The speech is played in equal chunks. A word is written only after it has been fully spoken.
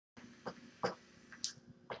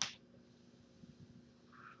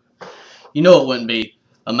You know it wouldn't be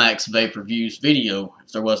a Max Vape Reviews video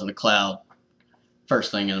if there wasn't a cloud first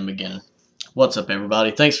thing in the beginning. What's up,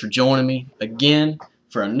 everybody? Thanks for joining me again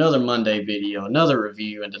for another Monday video, another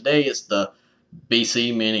review, and today it's the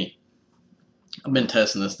BC Mini. I've been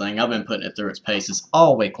testing this thing. I've been putting it through its paces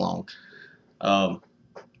all week long.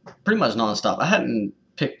 Pretty much non-stop. I hadn't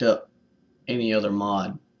picked up any other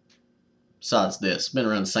mod besides this. Been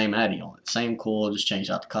running the same Addy on it. Same coil, just changed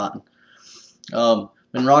out the cotton.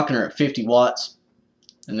 Been rocking her at 50 watts,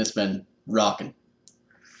 and it's been rocking.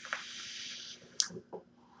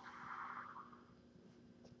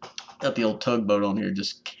 Got the old tugboat on here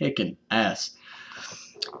just kicking ass.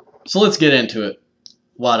 So let's get into it.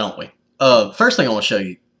 Why don't we? First thing I want to show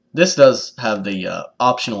you, this does have the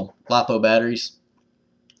optional LiPo batteries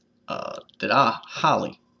that I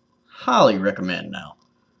highly recommend now.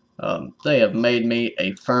 They have made me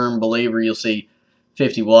a firm believer. You'll see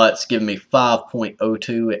 50 watts giving me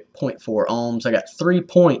 5.02 at 0.4 ohms. I got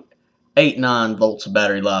 3.89 volts of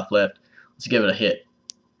battery life left. Let's give it a hit.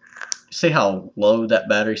 See how low that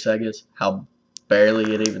battery sag is? How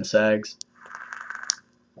barely it even sags?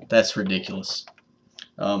 That's ridiculous.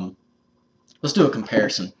 Let's do a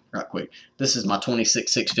comparison right quick. This is my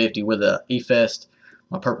 26650 with a E-Fest,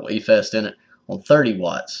 my purple E-Fest in it, on 30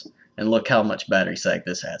 watts. And look how much battery sag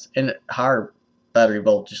this has. And higher battery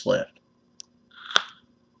voltage left.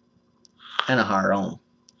 And a higher ohm.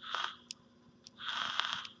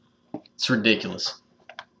 It's ridiculous.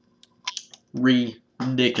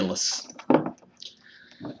 Ridiculous.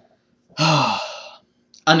 I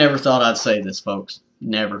never thought I'd say this, folks.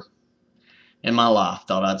 Never in my life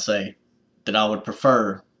thought I'd say that I would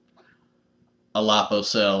prefer a LiPo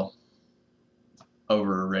cell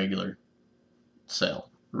over a regular cell,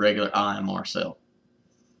 regular IMR cell.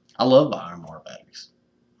 I love IMR batteries.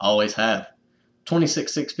 I always have.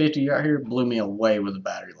 26650 right here blew me away with the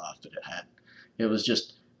battery life that it had. It was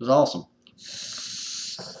awesome.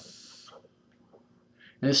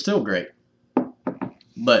 And it's still great.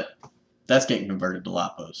 But that's getting converted to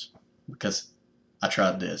LiPos because I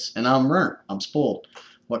tried this. And I'm burnt. I'm spoiled.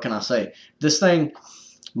 What can I say? This thing,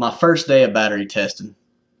 my first day of battery testing,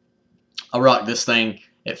 I rocked this thing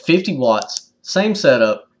at 50 watts. Same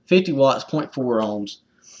setup, 50 watts, 0.4 ohms.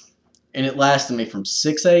 And it lasted me from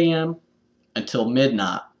 6 a.m. until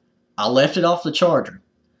midnight. I left it off the charger.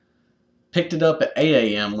 Picked it up at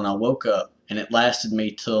 8 a.m. when I woke up. And it lasted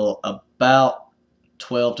me till about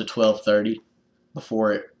 12 to 12:30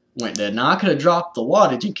 before it went dead. Now I could have dropped the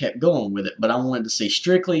wattage and kept going with it, but I wanted to see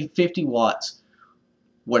strictly 50 watts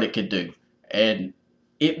what it could do. And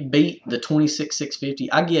it beat the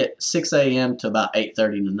 26650. I get 6 a.m. to about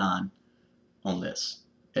 8:30 to 9 on this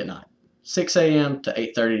at night. 6 a.m. to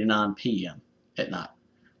 8:30 to 9 p.m. at night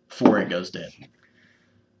before it goes dead.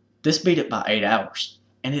 This beat it by 8 hours.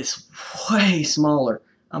 And it's way smaller.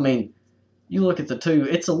 I mean, you look at the two,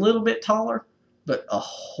 it's a little bit taller, but a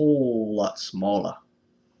whole lot smaller.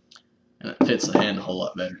 And it fits the hand a whole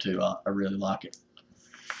lot better too. I really like it.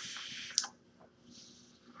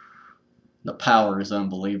 The power is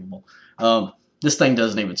unbelievable. This thing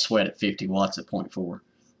doesn't even sweat at 50 watts at 0.4.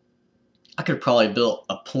 I could have probably built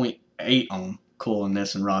a 0.8 ohm coil in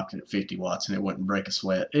this and rocked it at 50 watts and it wouldn't break a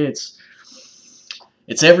sweat. It's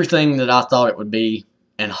everything that I thought it would be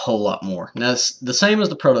and a whole lot more. Now it's the same as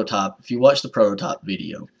the prototype. If you watch the prototype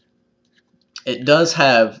video, it does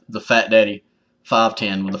have the Fat Daddy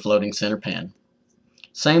 510 with a floating center pin.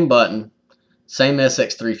 Same button, same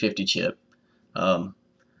SX350 chip. Of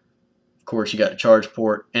course, you got the charge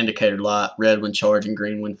port, indicator light, red when charging,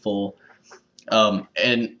 green when full.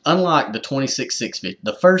 And unlike the 26650,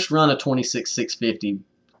 the first run of 26650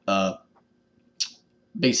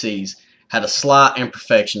 BCs had a slight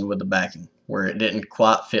imperfection with the backing, where it didn't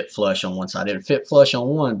quite fit flush on one side. It fit flush on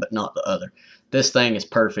one, but not the other. This thing is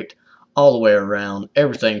perfect all the way around.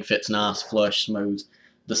 Everything fits nice, flush, smooth.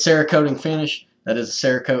 The Cerakoting finish, that is a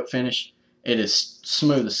Cerakote finish. It is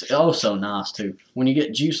smooth. It's oh so nice too. When you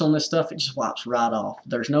get juice on this stuff, it just wipes right off.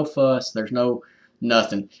 There's no fuss. There's no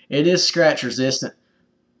nothing. It is scratch resistant.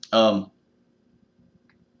 And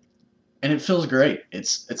it feels great.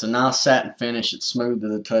 It's a nice satin finish. It's smooth to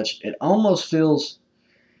the touch. It almost feels,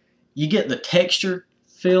 you get the texture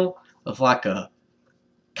feel of like a,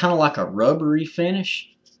 kind of like a rubbery finish.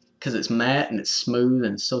 Because it's matte and it's smooth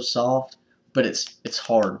and it's so soft, but it's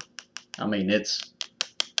hard. I mean,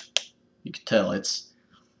 you can tell it's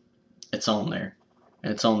on there,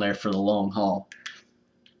 and it's on there for the long haul.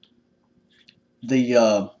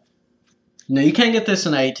 Now you can't get this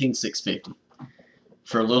in an 18650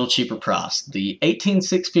 for a little cheaper price. The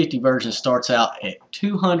 18650 version starts out at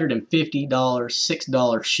 $250,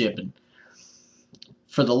 $6 shipping.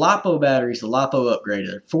 For the LiPo batteries, the LiPo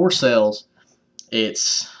upgraded, 4 cells.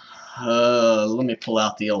 It's let me pull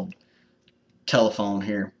out the old telephone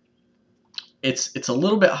here. It's a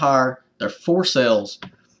little bit higher. They're 4 cells.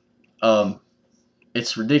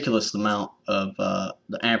 It's ridiculous the amount of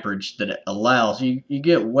the amperage that it allows. You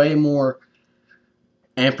get way more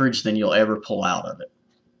amperage than you'll ever pull out of it.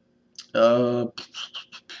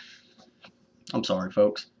 I'm sorry,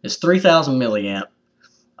 folks. It's 3,000 milliamp,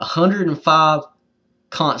 105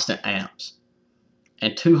 constant amps,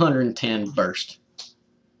 and 210 burst.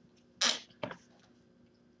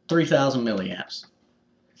 3,000 milliamps.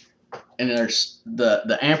 And there's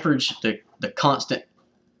the amperage, the constant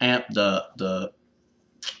amp, the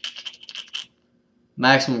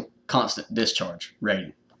maximum constant discharge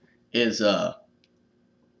rating is so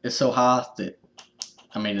high that,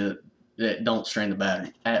 I mean, it don't strain the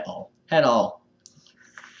battery at all. At all.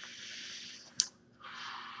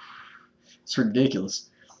 It's ridiculous.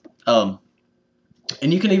 And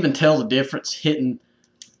you can even tell the difference hitting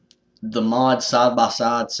the mod side by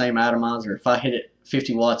side, same atomizer. If I hit it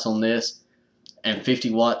 50 watts on this and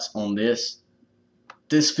 50 watts on this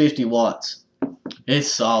 50 watts,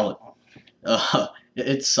 it's solid.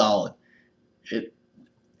 It's solid.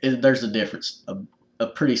 There's a difference, a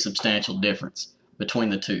pretty substantial difference between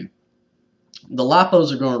the two. The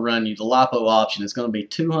LiPos are going to run you, the LiPo option is going to be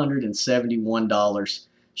 $271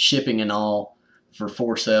 shipping and all for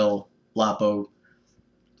 4-cell LiPo.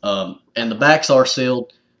 And the backs are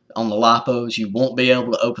sealed on the LiPos. You won't be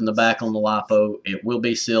able to open the back on the LiPo. It will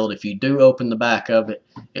be sealed. If you do open the back of it,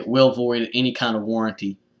 it will void any kind of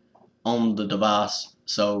warranty on the device.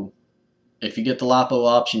 So if you get the LiPo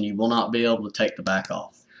option, you will not be able to take the back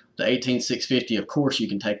off. The 18650, of course, you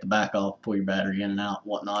can take the back off, pull your battery in and out,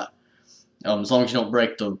 whatnot. As long as you don't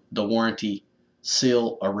break the warranty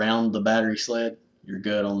seal around the battery sled, you're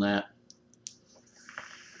good on that.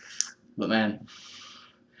 But man,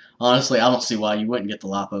 honestly, I don't see why you wouldn't get the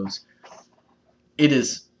LiPos.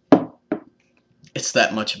 It's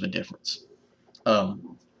that much of a difference.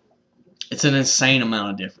 It's an insane amount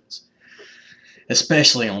of difference,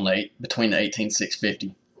 especially on between the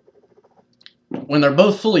 18650. When they're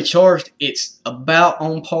both fully charged, it's about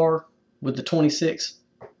on par with the 26.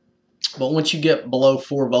 But once you get below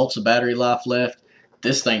 4 volts of battery life left,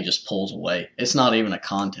 this thing just pulls away. It's not even a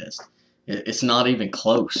contest. It's not even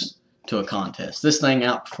close to a contest. This thing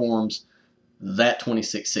outperforms that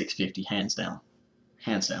 26650 hands down.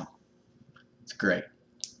 Hands down. It's great.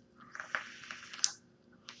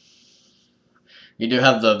 You do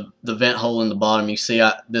have the vent hole in the bottom. You see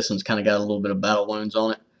this one's kind of got a little bit of battle wounds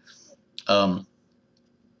on it.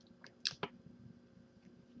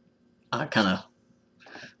 I kind of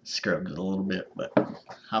scrubbed it a little bit, but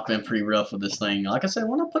I've been pretty rough with this thing. Like I said,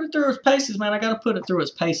 when I put it through its paces, man, I got to put it through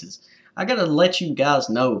its paces. I got to let you guys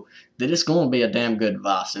know that it's going to be a damn good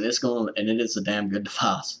device, and it is a damn good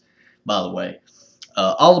device, by the way.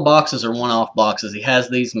 All the boxes are one-off boxes. He has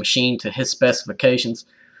these machined to his specifications,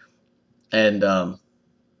 and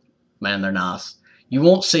man, they're nice. You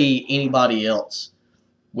won't see anybody else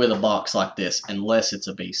with a box like this unless it's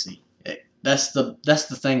a BC. That's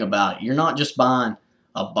the thing about it. You're not just buying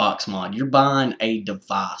a box mod. You're buying a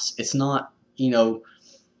device. It's not, you know,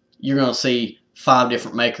 you're going to see 5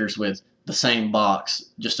 different makers with the same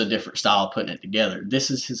box, just a different style of putting it together. This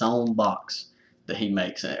is his own box that he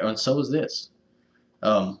makes, and so is this.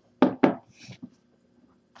 And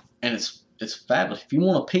it's fabulous. If you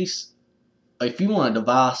want a piece, if you want a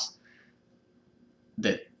device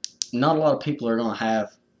that not a lot of people are going to have,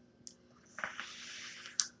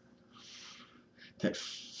 that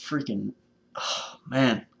freaking, oh,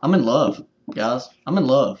 man, I'm in love, guys. I'm in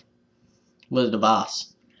love with a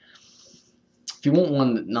device. If you want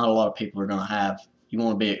one that not a lot of people are going to have, you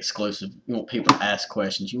want to be exclusive, you want people to ask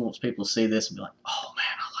questions, you want people to see this and be like, oh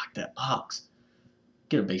man, I like that box.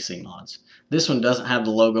 Get a BC Mods. This one doesn't have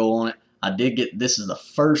the logo on it. I did get, this is the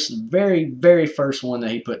first, very, very first one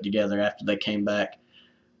that he put together after they came back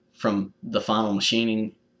from the final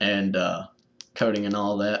machining and coating and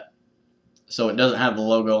all that. So it doesn't have the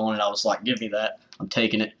logo on it. I was like, give me that. I'm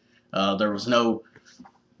taking it. There was no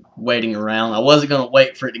waiting around. I wasn't going to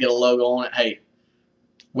wait for it to get a logo on it. Hey,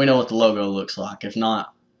 we know what the logo looks like. If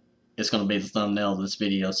not, it's going to be the thumbnail of this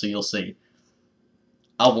video, so you'll see.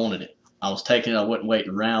 I wanted it. I was taking it. I wasn't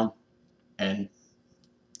waiting around. And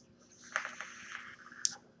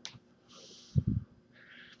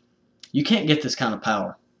you can't get this kind of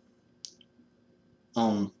power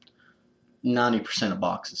on 90% of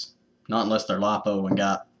boxes. Not unless they're LiPo and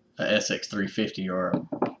got a SX350 or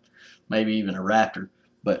maybe even a Raptor.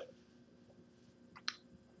 But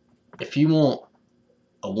if you want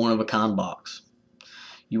a one-of-a-kind box,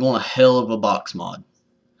 you want a hell of a box mod.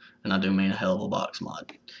 And I do mean a hell of a box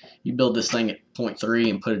mod. You build this thing at 0.3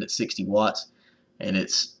 and put it at 60 watts, and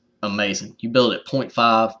it's amazing. You build it at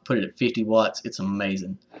 0.5, put it at 50 watts, it's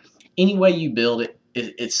amazing. Any way you build it,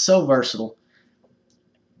 it's so versatile.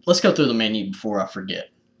 Let's go through the menu before I forget.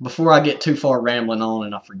 Before I get too far rambling on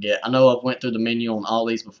and I forget. I know I've went through the menu on all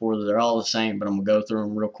these before. They're all the same, but I'm going to go through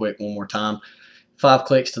them real quick one more time. 5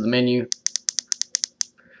 clicks to the menu.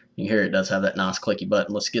 You can hear it does have that nice clicky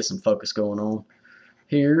button. Let's get some focus going on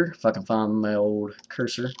here. If I can find my old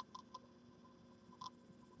cursor.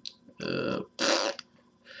 You'll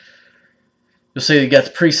see you got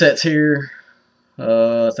the presets here.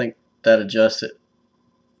 I think that adjusts it.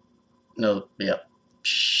 No, yeah.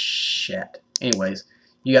 Shit. Anyways,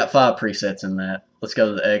 you got 5 presets in that. Let's go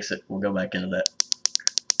to the exit. We'll go back into that.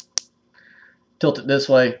 Tilt it this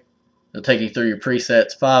way. It'll take you through your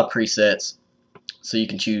presets. 5 presets. So you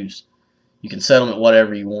can choose. You can set them at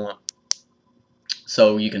whatever you want.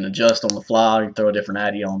 So you can adjust on the fly. You throw a different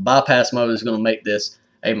ADI on. Bypass mode is going to make this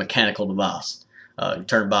a mechanical device. You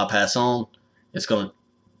turn bypass on. It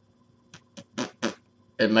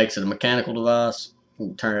makes it a mechanical device. You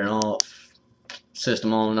can turn it off.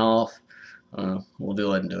 System on and off. We'll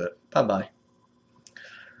go ahead and do it. Bye bye.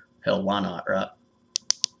 Hell, why not, right?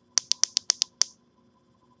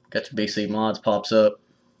 Got your BC mods pops up.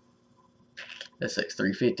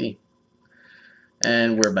 SX350.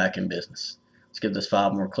 And we're back in business. Let's give this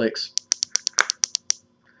 5 more clicks.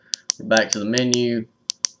 We're back to the menu.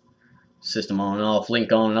 System on and off.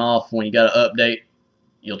 Link on and off. When you got to update,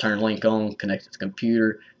 you'll turn link on, connect it to the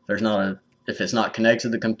computer. If it's not connected to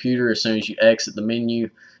the computer, as soon as you exit the menu,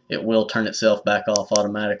 it will turn itself back off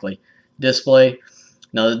automatically. Display.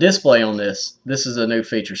 Now the display on this is a new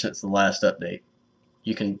feature since the last update.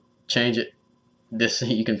 You can change it.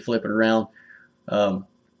 You can flip it around.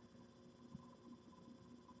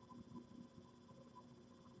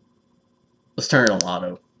 Let's turn it on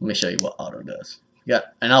auto. Let me show you what auto does.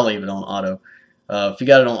 And I'll leave it on auto. If you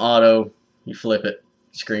got it on auto, you flip it,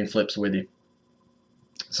 screen flips with you.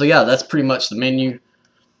 So yeah, that's pretty much the menu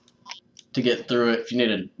to get through it. If you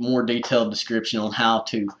need a more detailed description on how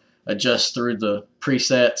to adjust through the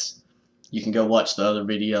presets, you can go watch the other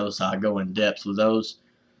videos. I go in depth with those.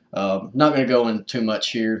 Not going to go into too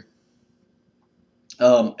much here.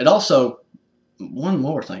 It also, one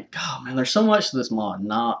more thing. God, man, there's so much to this mod.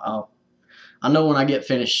 I know when I get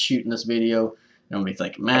finished shooting this video, I'm going to be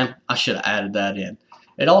thinking, man, I should have added that in.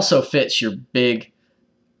 It also fits your big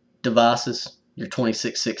devices, your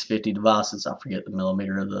 26-650 devices. I forget the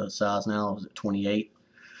millimeter of the size now. Was it 28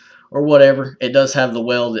 or whatever? It does have the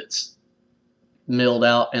well that's milled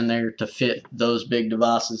out in there to fit those big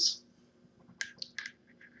devices.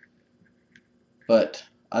 But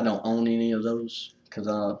I don't own any of those because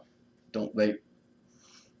I don't vape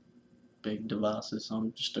big devices.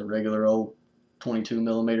 I'm just a regular old 22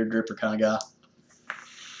 millimeter dripper kind of guy.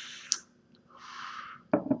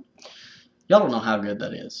 Y'all don't know how good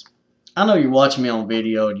that is. I know you're watching me on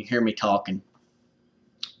video and you hear me talking.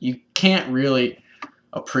 You can't really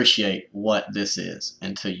appreciate what this is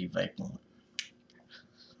until you vape on it.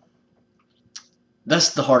 That's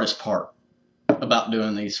the hardest part about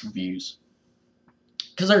doing these reviews.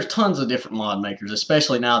 Because there's tons of different mod makers,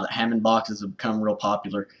 especially now that Hammond boxes have become real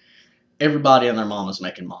popular. Everybody and their mom is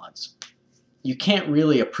making mods. You can't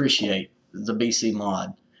really appreciate the BC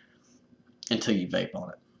mod until you vape on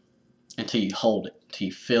it. Until you hold it, until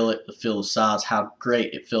you feel it, feel the size, how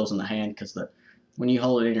great it feels in the hand. Because when you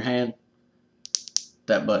hold it in your hand,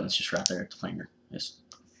 that button's just right there at the finger.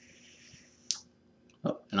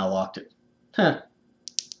 Oh, and I locked it. Huh.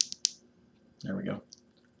 There we go.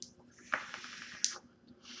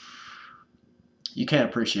 You can't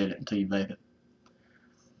appreciate it until you vape it.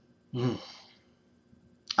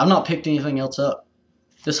 I've not picked anything else up.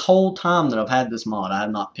 This whole time that I've had this mod, I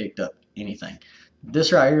have not picked up anything.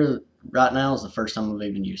 This right here, right now, is the first time I've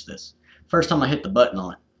even used this. First time I hit the button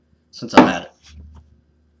on it since I've had it.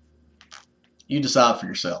 You decide for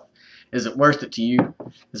yourself. Is it worth it to you?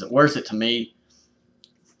 Is it worth it to me?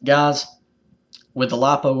 Guys, with the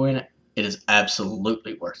LiPo in it, it is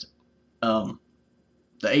absolutely worth it.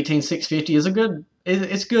 The 18650 is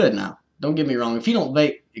it's good now. Don't get me wrong. If you don't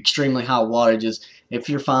vape extremely high wattages, if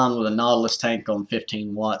you're fine with a Nautilus tank on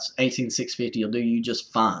 15 watts, 18650 will do you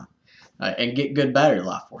just fine. And get good battery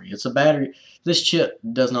life for you. It's a battery. This chip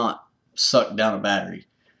does not suck down a battery.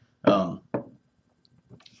 But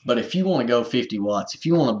if you want to go 50 watts, if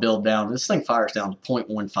you want to build down, this thing fires down to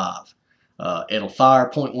 0.15. It'll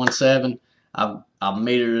fire 0.17. I've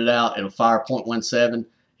metered it out. It'll fire 0.17.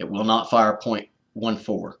 It will not fire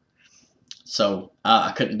 0.14. So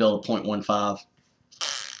I couldn't build a 0.15.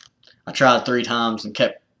 I tried 3 times and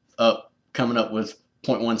kept coming up with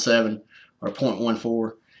 0.17 or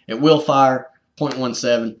 0.14. It will fire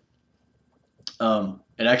 0.17.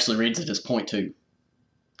 It actually reads it as 0.2.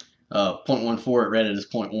 0.14 it read it as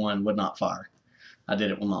 0.1, would not fire. I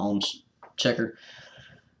did it with my own checker.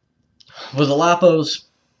 With the LiPos,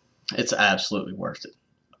 it's absolutely worth it.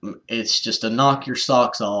 It's just a knock your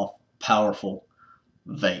socks off, powerful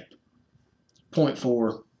vape.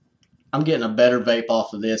 0.4, I'm getting a better vape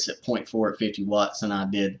off of this at 0.4 at 50 watts than I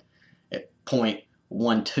did at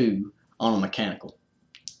 0.12 on a mechanical.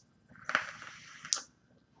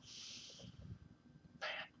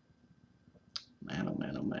 Man, oh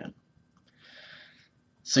man, oh man.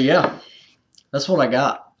 So yeah, that's what I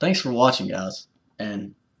got. Thanks for watching, guys.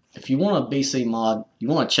 And if you want a BC mod, you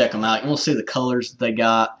want to check them out. You want to see the colors that they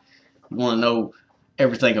got. You want to know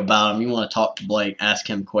everything about them. You want to talk to Blake, ask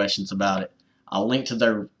him questions about it. I'll link to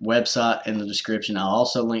their website in the description. I'll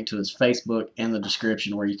also link to his Facebook in the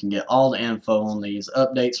description where you can get all the info on these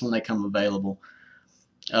updates when they come available.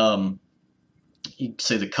 You can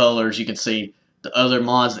see the colors. You can see the other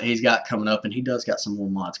mods that he's got coming up, and he does got some more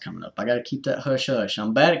mods coming up. I got to keep that hush-hush.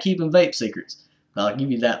 I'm bad at keeping vape secrets, but I'll give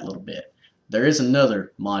you that little bit. There is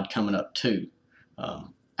another mod coming up too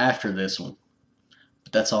after this one,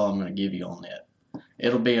 but that's all I'm going to give you on that.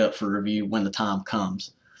 It'll be up for review when the time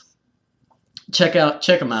comes. Check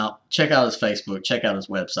him out. Check out his Facebook. Check out his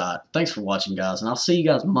website. Thanks for watching, guys, and I'll see you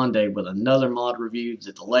guys Monday with another mod review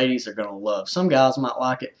that the ladies are going to love. Some guys might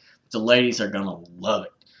like it, but the ladies are going to love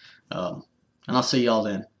it. And I'll see y'all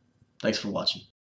then. Thanks for watching.